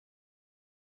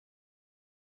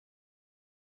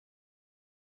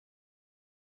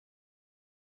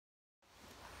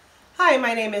Hi,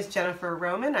 my name is Jennifer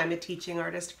Roman. I'm a teaching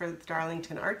artist for the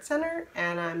Darlington Art Center,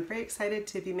 and I'm very excited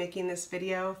to be making this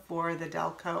video for the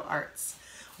Delco Arts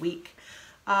Week.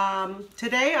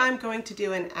 Today I'm going to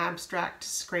do an abstract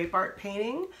scrape art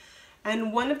painting,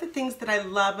 and one of the things that I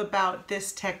love about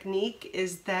this technique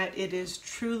is that it is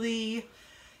truly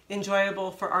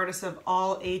enjoyable for artists of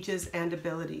all ages and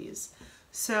abilities.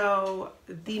 So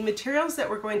the materials that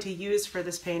we're going to use for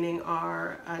this painting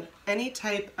are any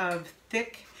type of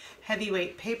thick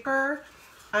heavyweight paper.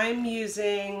 I'm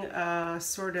using a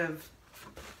sort of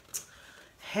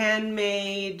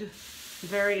handmade,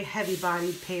 very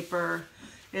heavy-bodied paper.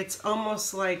 It's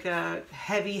almost like a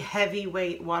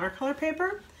heavyweight watercolor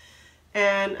paper.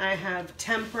 And I have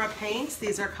tempera paints.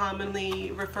 These are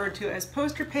commonly referred to as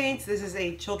poster paints. This is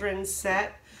a children's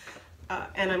set,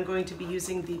 and I'm going to be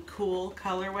using the Cool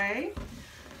colorway.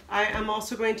 I am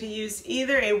also going to use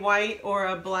either a white or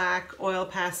a black oil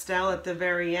pastel at the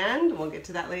very end. We'll get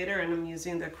to that later, and I'm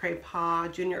using the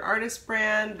Craypaw Junior Artist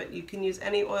brand, but you can use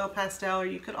any oil pastel, or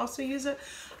you could also use a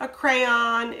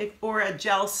crayon or a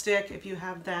gel stick if you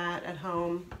have that at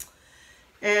home.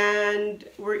 And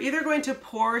we're either going to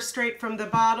pour straight from the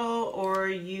bottle or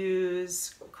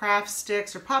use craft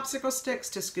sticks or popsicle sticks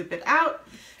to scoop it out,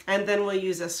 and then we'll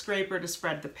use a scraper to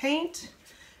spread the paint.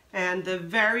 And the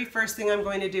very first thing I'm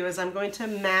going to do is I'm going to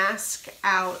mask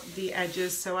out the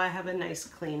edges so I have a nice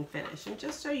clean finish. And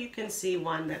just so you can see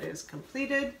one that is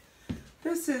completed,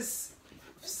 this is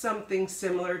something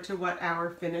similar to what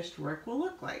our finished work will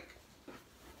look like.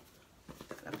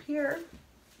 Put that up here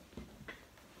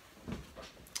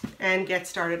and get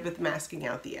started with masking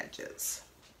out the edges.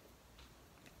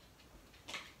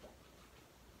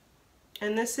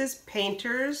 And this is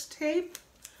painter's tape.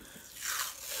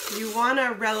 You want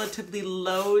a relatively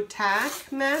low tack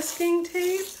masking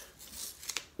tape.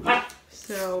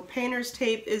 So painter's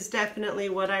tape is definitely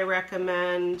what I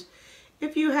recommend.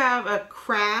 If you have a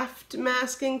craft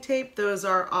masking tape, those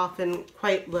are often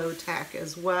quite low tack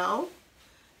as well,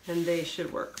 and they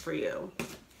should work for you.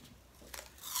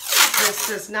 This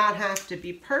does not have to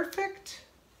be perfect.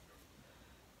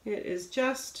 It is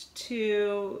just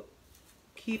to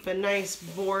keep a nice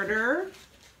border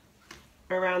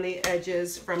around the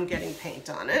edges from getting paint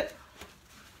on it.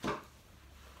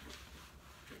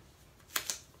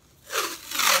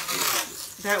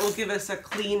 That will give us a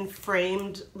clean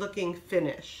framed looking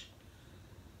finish.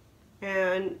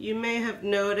 And you may have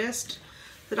noticed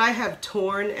that I have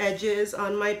torn edges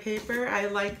on my paper. I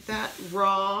like that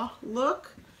raw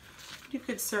look. You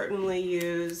could certainly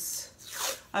use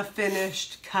a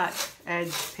finished cut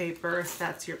edge paper if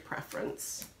that's your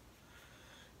preference.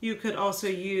 You could also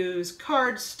use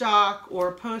cardstock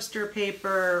or poster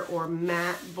paper or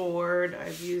mat board.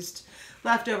 I've used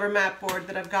leftover mat board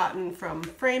that I've gotten from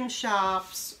frame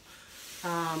shops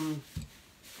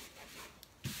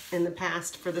in the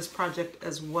past for this project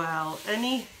as well.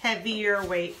 Any heavier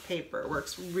weight paper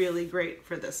works really great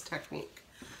for this technique.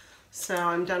 So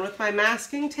I'm done with my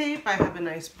masking tape. I have a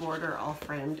nice border all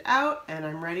framed out, and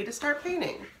I'm ready to start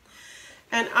painting.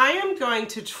 And I am going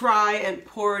to try and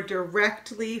pour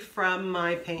directly from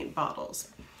my paint bottles.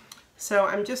 So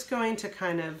I'm just going to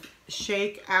kind of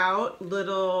shake out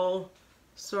little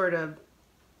sort of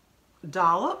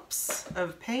dollops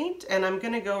of paint, and I'm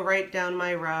going to go right down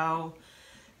my row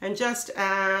and just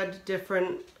add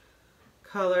different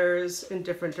colors in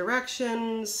different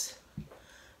directions.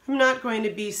 I'm not going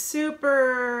to be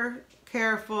super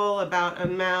careful about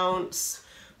amounts,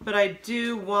 but I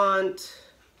do want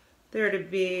there to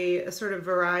be a sort of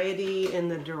variety in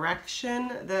the direction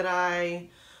that I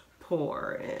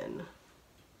pour in.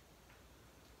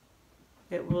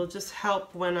 It will just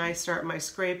help when I start my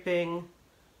scraping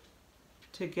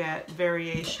to get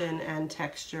variation and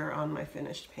texture on my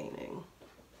finished painting.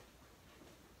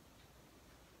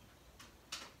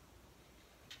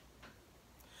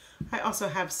 I also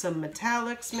have some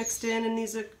metallics mixed in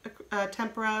these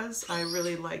temperas. I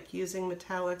really like using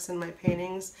metallics in my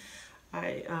paintings.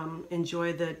 I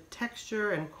enjoy the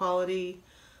texture and quality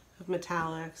of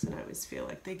metallics, and I always feel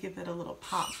like they give it a little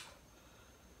pop.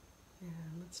 And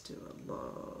let's do a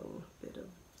long bit of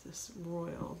this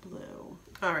royal blue.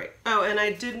 All right. Oh, and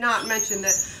I did not mention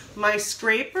that my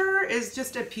scraper is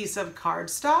just a piece of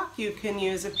cardstock. You can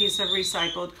use a piece of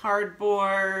recycled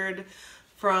cardboard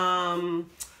from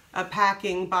a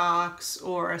packing box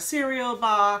or a cereal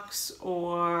box,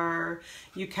 or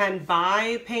you can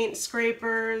buy paint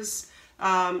scrapers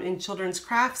in children's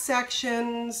craft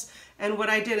sections. And what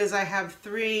I did is I have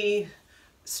 3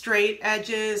 straight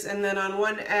edges, and then on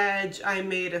one edge I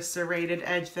made a serrated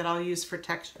edge that I'll use for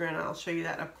texture, and I'll show you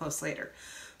that up close later.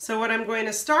 So what I'm going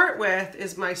to start with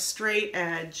is my straight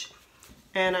edge,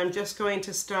 And I'm just going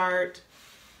to start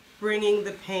bringing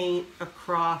the paint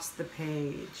across the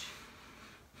page.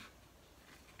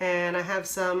 And I have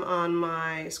some on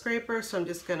my scraper, so I'm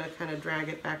just gonna kind of drag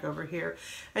it back over here.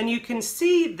 And you can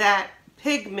see that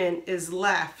pigment is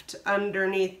left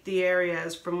underneath the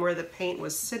areas from where the paint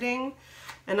was sitting.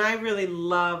 And I really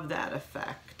love that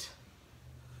effect.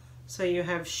 So you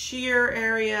have sheer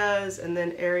areas and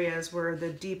then areas where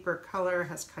the deeper color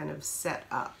has kind of set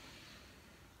up.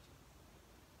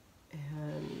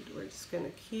 And we're just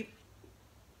gonna keep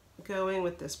going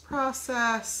with this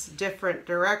process. Different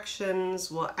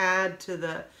directions will add to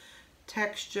the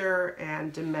texture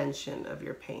and dimension of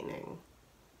your painting.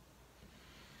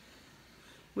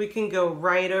 We can go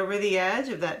right over the edge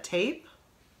of that tape.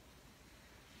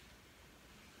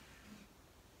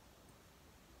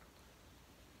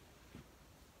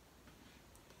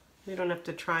 We don't have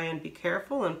to try and be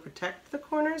careful and protect the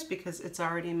corners because it's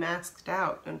already masked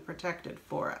out and protected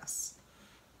for us.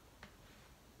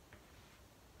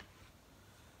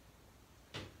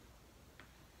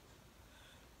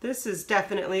 This is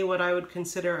definitely what I would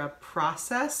consider a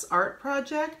process art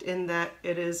project, in that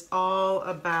it is all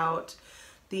about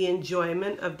the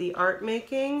enjoyment of the art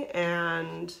making,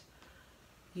 and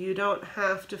you don't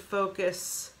have to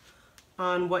focus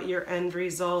on what your end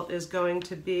result is going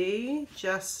to be,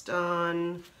 just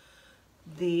on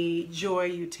the joy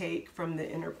you take from the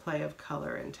interplay of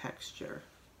color and texture.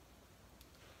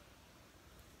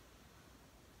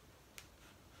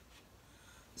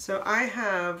 So I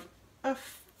have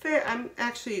I'm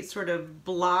actually sort of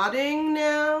blotting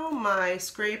now my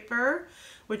scraper,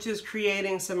 which is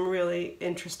creating some really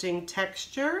interesting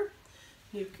texture.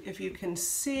 If you can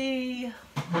see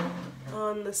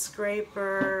on the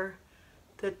scraper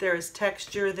that there's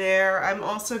texture there. I'm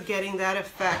also getting that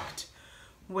effect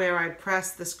where I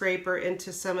press the scraper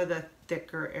into some of the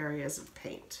thicker areas of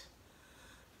paint.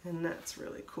 And that's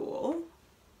really cool.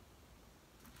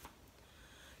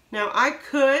 Now I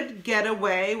could get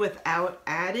away without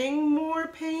adding more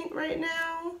paint right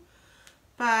now,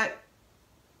 but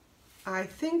I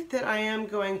think that I am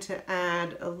going to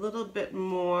add a little bit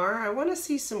more. I want to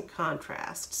see some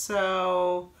contrast,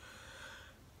 so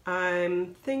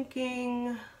I'm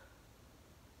thinking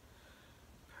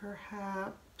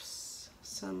perhaps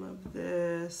some of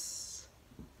this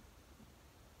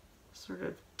sort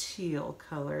of teal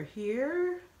color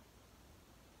here.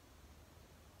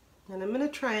 And I'm going to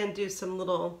try and do some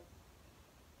little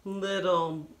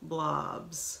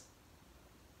blobs.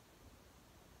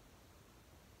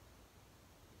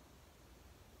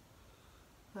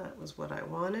 That was what I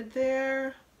wanted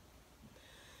there.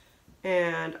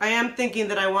 And I am thinking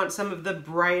that I want some of the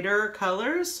brighter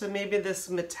colors, so maybe this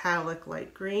metallic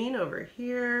light green over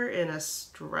here in a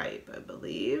stripe, I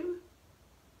believe.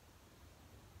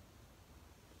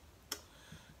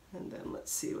 And then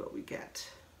let's see what we get.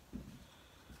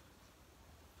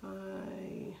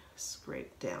 I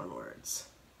scrape downwards.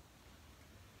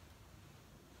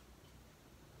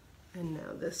 And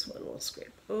now this one will scrape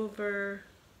over.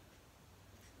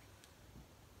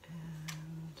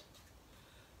 And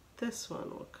this one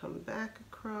will come back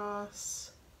across.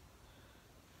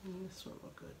 And this one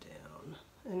will go down.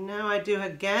 And now I do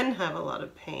again have a lot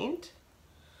of paint.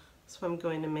 So I'm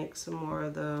going to make some more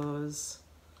of those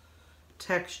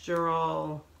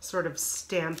textural sort of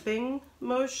stamping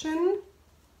motion.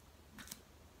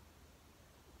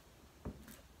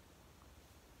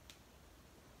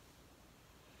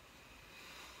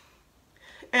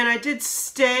 And I did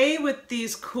stay with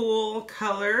these cool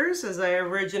colors as I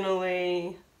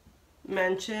originally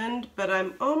mentioned, but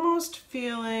I'm almost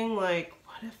feeling like,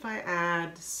 what if I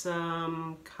add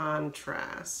some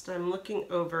contrast? I'm looking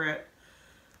over at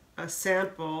a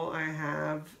sample I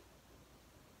have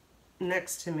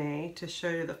next to me to show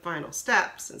you the final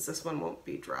step, since this one won't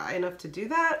be dry enough to do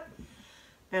that.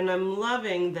 And I'm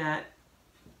loving that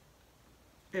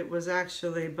it was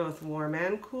actually both warm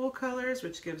and cool colors,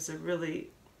 which gives a really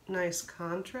nice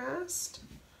contrast.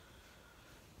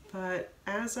 But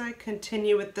as I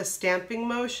continue with the stamping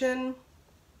motion,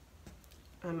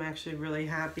 I'm actually really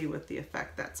happy with the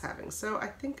effect that's having. So I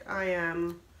think I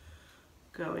am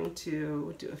going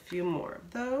to do a few more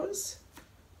of those.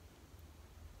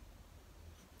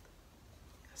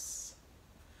 Yes.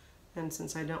 And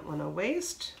since I don't want to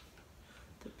waste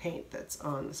the paint that's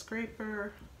on the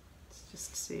scraper, let's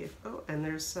just see if, oh, and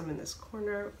there's some in this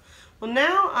corner. Well,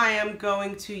 now I am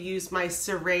going to use my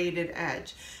serrated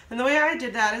edge. And the way I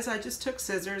did that is I just took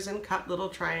scissors and cut little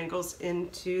triangles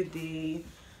into the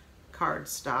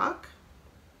cardstock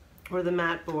or the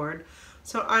mat board.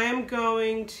 So I am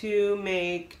going to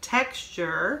make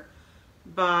texture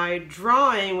by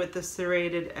drawing with the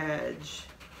serrated edge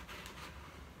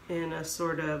in a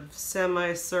sort of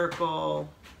semicircle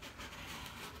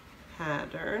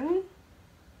pattern,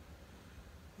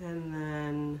 and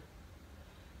then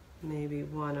maybe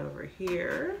one over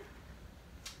here.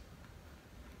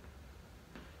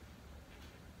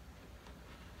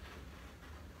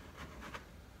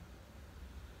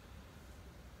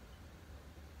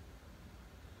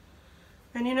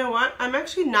 And you know what? I'm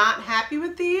actually not happy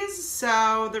with these,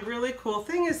 so the really cool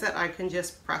thing is that I can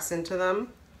just press into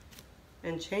them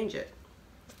and change it.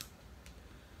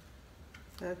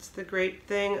 That's the great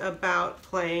thing about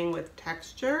playing with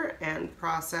texture and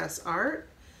process art,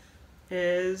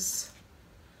 is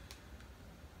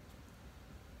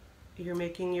you're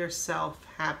making yourself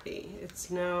happy.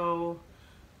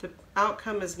 The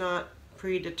outcome is not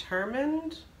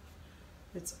predetermined.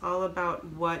 It's all about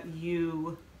what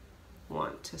you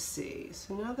want to see.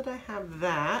 So now that I have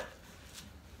that,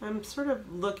 I'm sort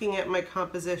of looking at my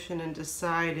composition and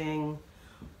deciding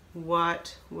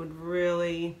what would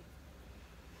really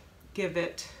give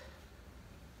it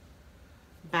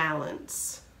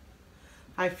balance.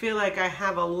 I feel like I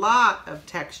have a lot of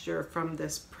texture from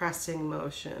this pressing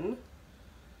motion,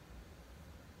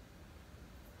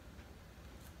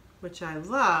 which I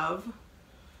love,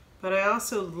 but I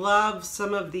also love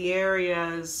some of the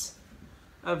areas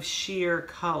of sheer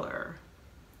color.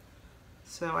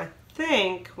 So I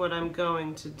think what I'm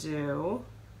going to do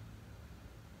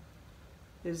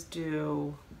is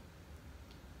do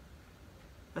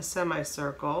a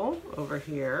semicircle over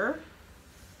here,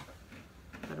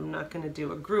 but I'm not going to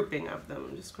do a grouping of them.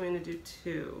 I'm just going to do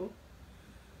two.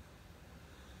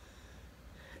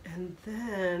 And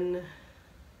then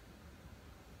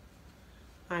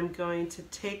I'm going to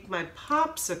take my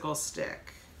popsicle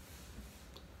stick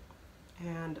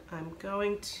and I'm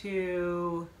going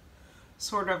to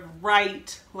sort of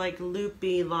write like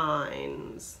loopy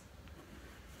lines.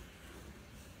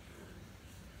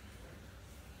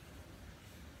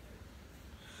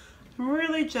 I'm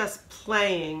really just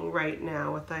playing right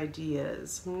now with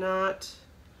ideas. I'm not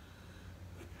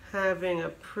having a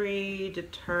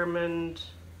predetermined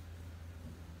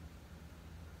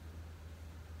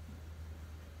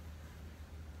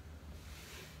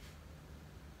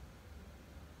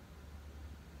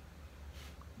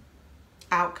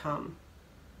outcome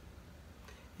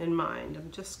in mind.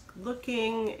 I'm just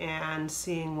looking and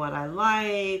seeing what I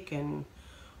like and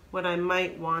what I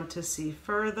might want to see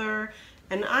further.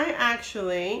 And I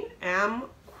actually am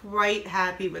quite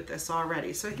happy with this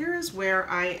already. So here's where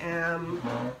I am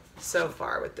so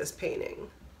far with this painting.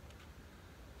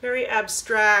 Very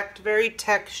abstract, very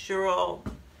textural.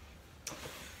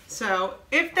 So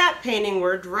if that painting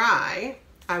were dry,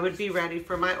 I would be ready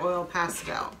for my oil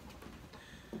pastel.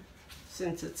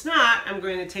 Since it's not, I'm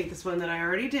going to take this one that I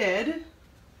already did,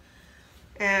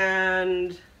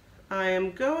 and I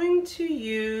am going to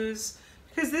use,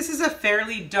 because this is a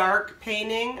fairly dark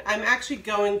painting, I'm actually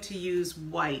going to use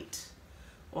white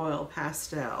oil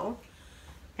pastel.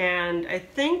 And I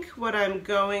think what I'm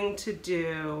going to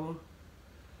do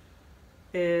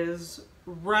is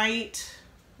write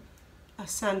a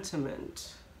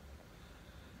sentiment.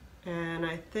 And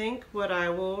I think what I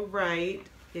will write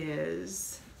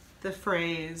is the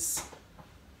phrase,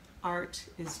 "Art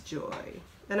is joy."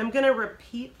 And I'm going to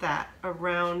repeat that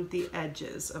around the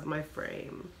edges of my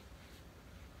frame.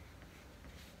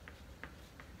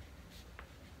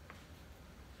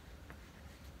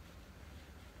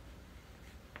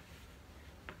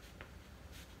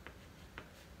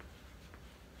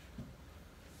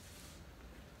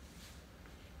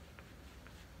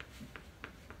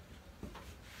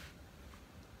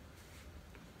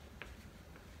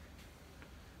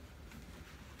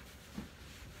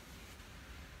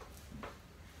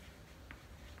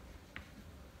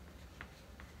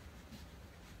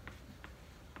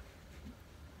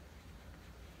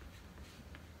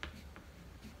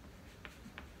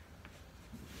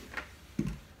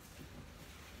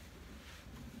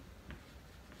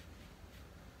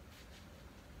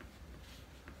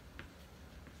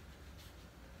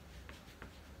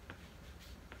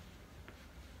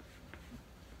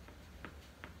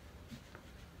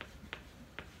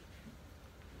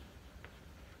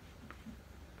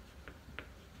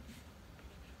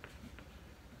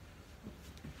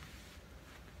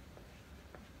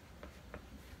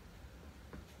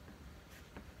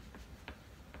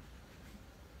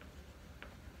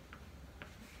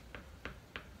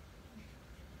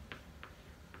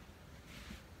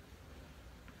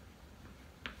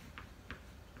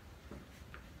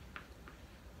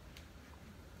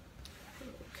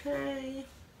 Okay.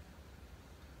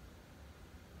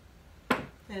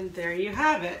 And there you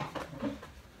have it.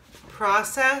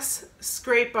 Process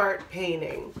scrape art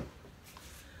painting.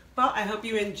 Well, I hope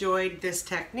you enjoyed this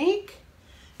technique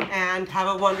and have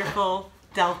a wonderful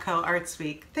Delco Arts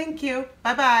Week. Thank you.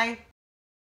 Bye-bye.